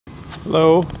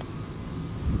Hello,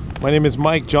 my name is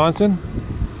Mike Johnson,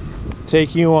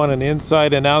 taking you on an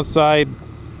inside and outside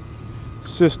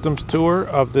systems tour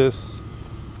of this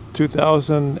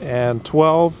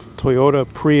 2012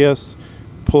 Toyota Prius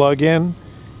plug-in.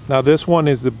 Now this one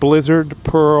is the Blizzard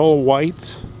Pearl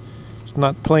White. It's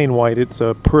not plain white, it's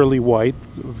a pearly white.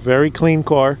 Very clean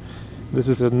car. This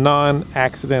is a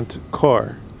non-accident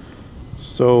car,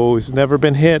 so it's never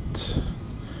been hit,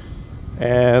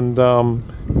 and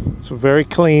it's very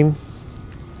clean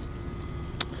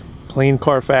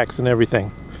Carfax and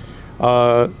everything.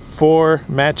 4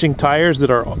 matching tires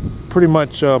that are pretty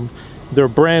much they're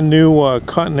brand new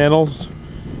Continentals,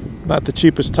 not the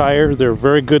cheapest tire. They're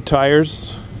very good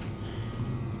tires.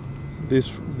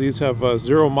 These have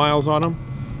 0 miles on them.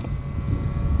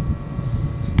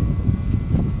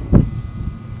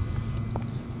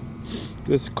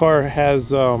 This car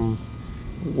has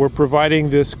we're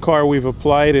providing this car. We've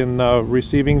applied and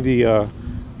receiving the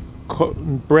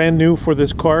brand new for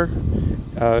this car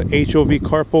HOV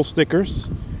carpool stickers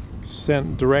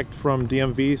sent direct from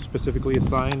DMV, specifically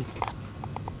assigned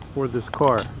for this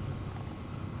car.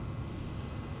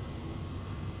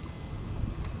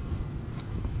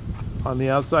 On the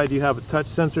outside you have touch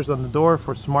sensors on the door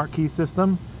for smart key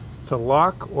system. To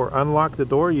lock or unlock the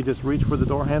door, you just reach for the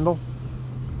door handle,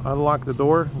 unlock the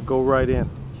door, and go right in.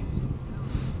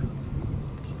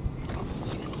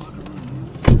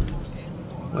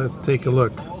 Let's take a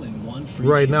look.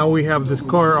 Right now we have this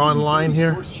car online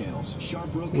here.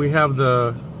 We have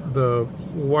the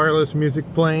wireless music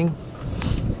playing.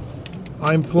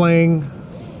 I'm playing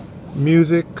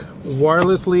music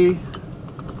wirelessly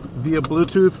via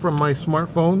Bluetooth from my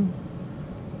smartphone,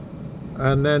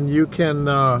 and then you can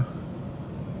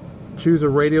choose a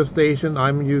radio station.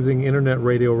 I'm using internet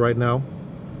radio right now.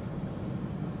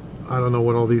 I don't know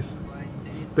what all these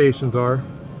stations are,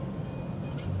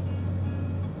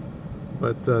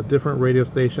 but different radio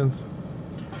stations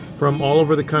from all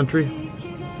over the country.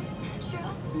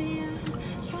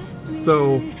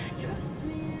 So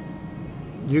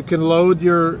you can load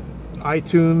your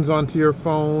iTunes onto your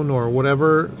phone or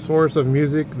whatever source of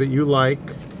music that you like,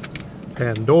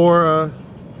 Pandora,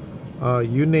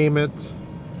 you name it,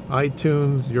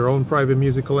 iTunes, your own private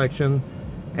music collection,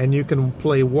 and you can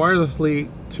play wirelessly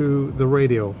to the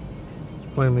radio.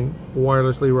 It's playing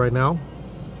wirelessly right now.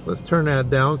 Let's turn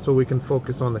that down so we can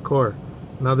focus on the car.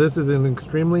 Now this is an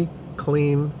extremely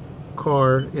clean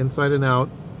car inside and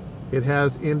out. It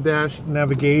has in-dash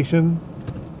navigation,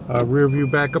 rear view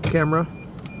backup camera.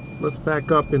 Let's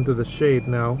back up into the shade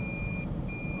now.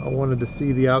 I wanted to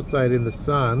see the outside in the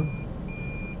sun.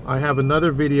 I have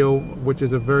another video which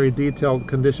is a very detailed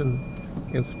condition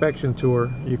inspection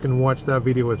tour. You can watch that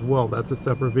video as well. That's a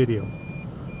separate video.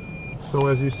 So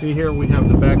as you see here, we have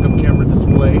the backup camera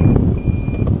display.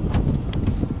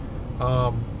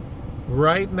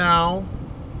 Right now,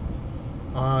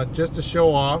 just to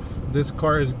show off, this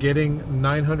car is getting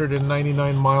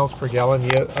 999 miles per gallon.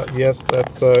 Yes,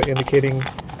 that's indicating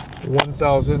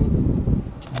 1,000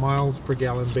 miles per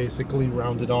gallon, basically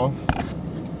rounded off,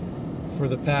 for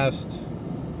the past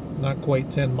not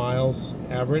quite 10 miles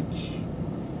average,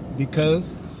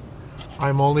 because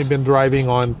I've only been driving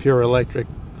on pure electric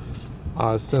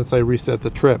since I reset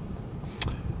the trip.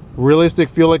 Realistic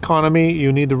fuel economy,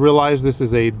 you need to realize this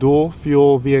is a dual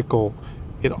fuel vehicle.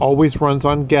 It always runs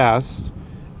on gas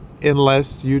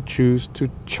unless you choose to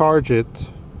charge it.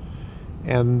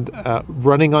 And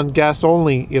running on gas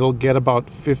only, it'll get about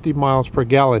 50 miles per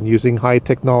gallon using high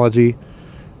technology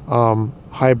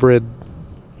hybrid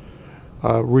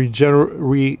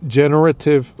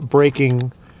regenerative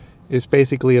braking. Is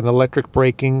basically an electric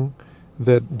braking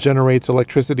that generates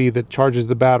electricity that charges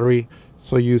the battery,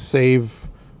 so you save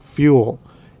fuel.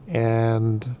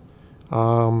 And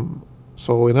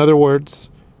so in other words,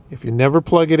 if you never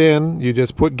plug it in, you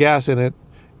just put gas in it,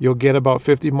 you'll get about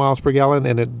 50 miles per gallon,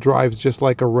 and it drives just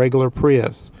like a regular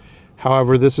Prius.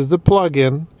 However, this is the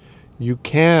plug-in. You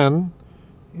can,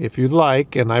 if you'd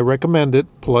like, and I recommend it,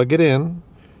 plug it in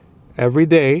every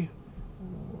day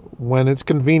when it's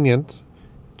convenient,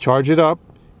 charge it up,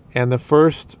 and the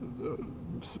first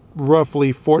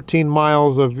roughly 14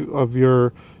 miles of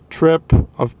your trip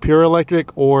of pure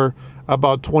electric, or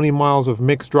about 20 miles of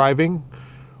mixed driving,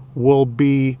 will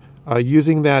be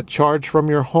using that charge from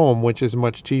your home, which is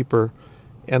much cheaper.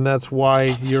 And that's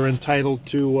why you're entitled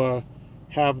to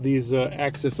have these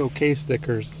Access OK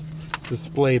stickers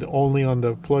displayed. Only on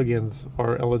the plugins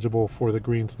are eligible for the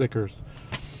green stickers.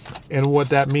 And what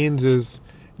that means is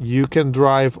you can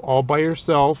drive all by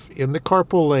yourself in the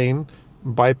carpool lane,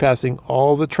 bypassing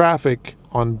all the traffic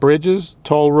on bridges,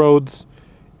 toll roads,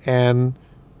 and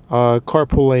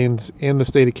carpool lanes in the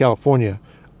state of California.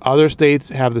 Other states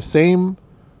have the same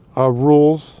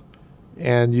rules,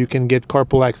 and you can get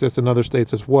carpool access in other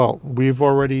states as well. We've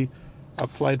already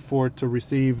applied for it to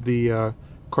receive the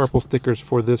carpool stickers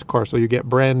for this car, so you get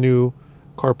brand new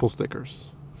carpool stickers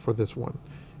for this one.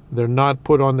 They're not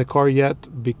put on the car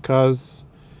yet because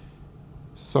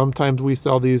sometimes we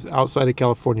sell these outside of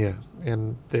California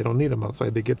and they don't need them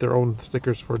outside. They get their own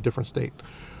stickers for a different state.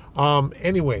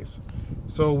 Anyways,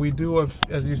 so we do,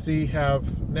 as you see,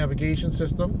 have navigation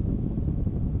system.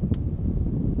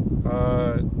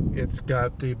 It's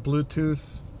got the Bluetooth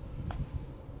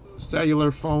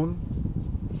cellular phone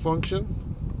function.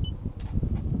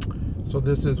 So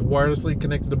this is wirelessly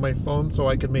connected to my phone, so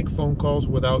I can make phone calls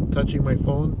without touching my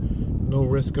phone. No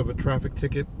risk of a traffic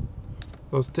ticket.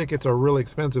 Those tickets are really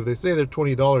expensive. They say they're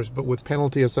 $20, but with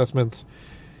penalty assessments,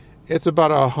 it's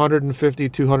about a $150,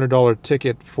 $200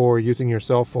 ticket for using your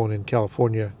cell phone in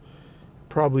California.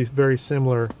 Probably very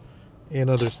similar in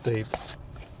other states.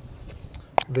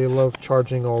 They love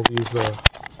charging all these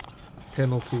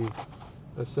penalty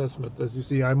assessments. As you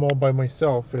see, I'm all by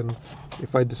myself, and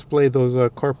if I display those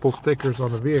carpool stickers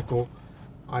on the vehicle,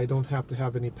 I don't have to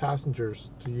have any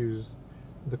passengers to use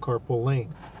the carpool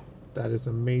lane. That is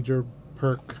a major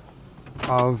perk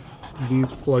of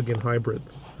these plug-in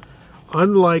hybrids.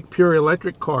 Unlike pure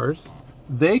electric cars,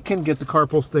 they can get the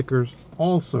carpool stickers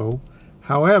also.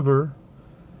 However,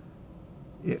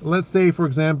 let's say, for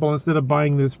example, instead of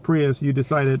buying this Prius, you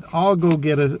decided, I'll go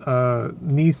get a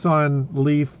Nissan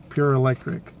Leaf pure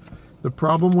electric. The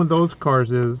problem with those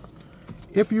cars is,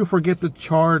 if you forget to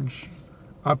charge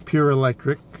a pure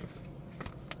electric,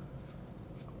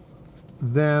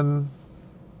 then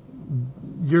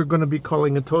you're going to be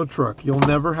calling a tow truck. You'll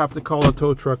never have to call a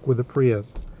tow truck with a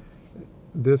Prius.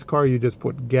 This car, you just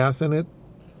put gas in it,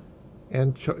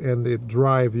 and the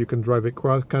drive, you can drive it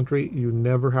cross country. You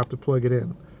never have to plug it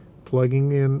in.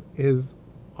 Plugging in is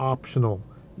optional.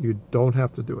 You don't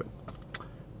have to do it.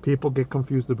 People get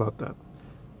confused about that.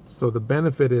 So the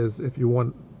benefit is, if you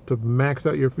want to max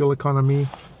out your fuel economy,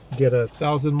 get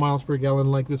 1,000 miles per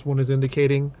gallon like this one is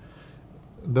indicating,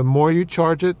 the more you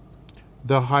charge it,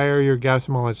 the higher your gas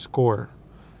mileage score.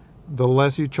 The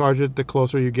less you charge it, the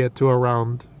closer you get to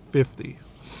around 50.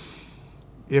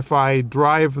 If I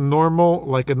drive normal,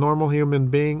 like a normal human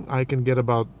being, I can get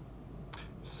about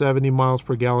 70 miles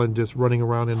per gallon just running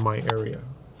around in my area.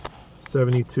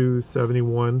 72,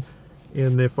 71.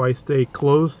 And if I stay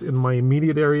close in my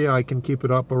immediate area, I can keep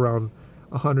it up around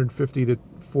 150 to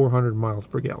 400 miles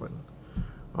per gallon,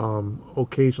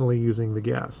 occasionally using the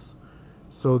gas.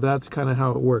 So that's kind of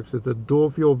how it works. It's a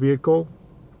dual fuel vehicle.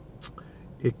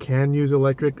 It can use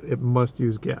electric. It must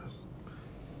use gas.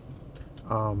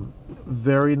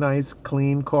 Very nice,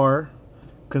 clean car.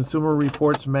 Consumer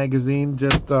Reports magazine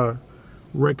just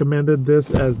recommended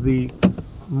this as the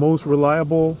most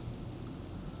reliable.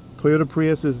 Toyota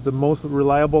Prius is the most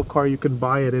reliable car you can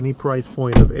buy at any price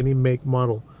point of any make,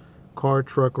 model, car,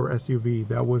 truck, or SUV.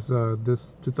 That was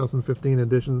this 2015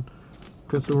 edition.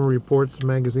 Consumer Reports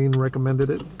magazine recommended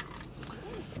it.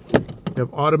 You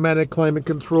have automatic climate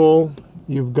control.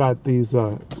 You've got these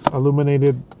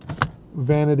illuminated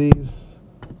vanities,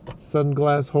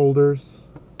 sunglass holders.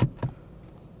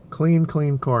 Clean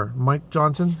car. Mike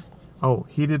Johnson. Oh,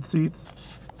 heated seats,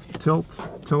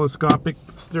 telescopic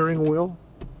steering wheel.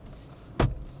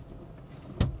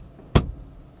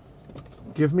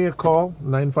 Give me a call,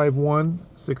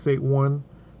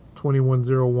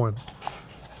 951-681-2101.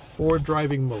 4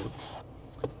 driving modes.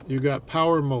 You got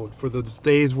power mode for those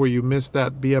days where you miss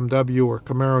that BMW or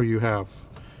Camaro you have.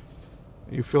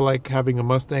 You feel like having a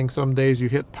Mustang some days, you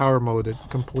hit power mode, it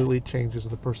completely changes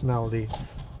the personality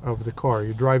of the car.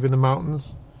 You drive in the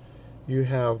mountains, you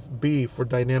have B for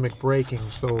dynamic braking,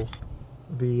 so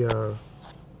the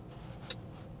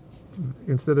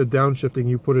instead of downshifting,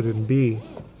 you put it in B.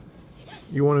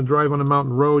 You want to drive on a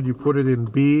mountain road, you put it in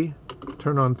B,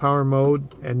 turn on power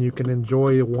mode, and you can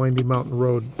enjoy a windy mountain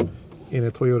road in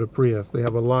a Toyota Prius. They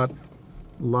have a lot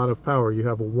of power. You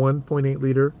have a 1.8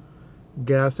 liter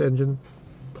gas engine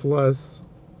plus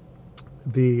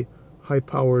the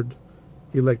high-powered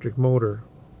electric motor.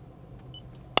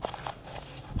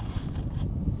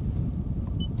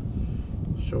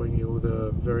 Showing you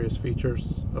the various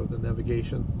features of the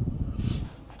navigation.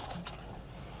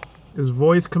 Is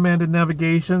voice commanded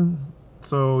navigation,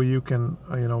 so you can,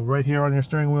 right here on your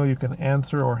steering wheel, you can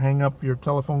answer or hang up your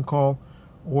telephone call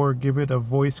or give it a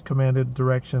voice commanded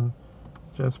direction.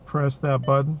 Just press that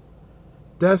button.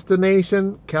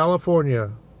 Destination,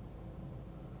 California.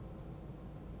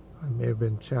 I may have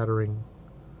been chattering.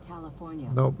 California.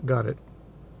 Nope, got it.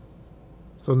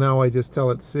 So now I just tell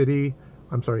it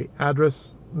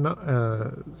address,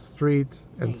 street,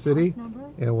 and city,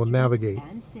 and it will navigate.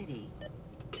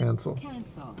 Cancel.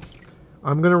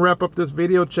 I'm going to wrap up this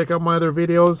video. Check out my other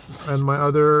videos and my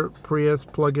other Prius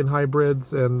plug-in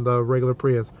hybrids and regular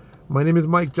Prius. My name is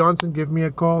Mike Johnson. Give me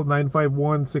a call,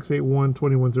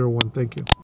 951-681-2101. Thank you.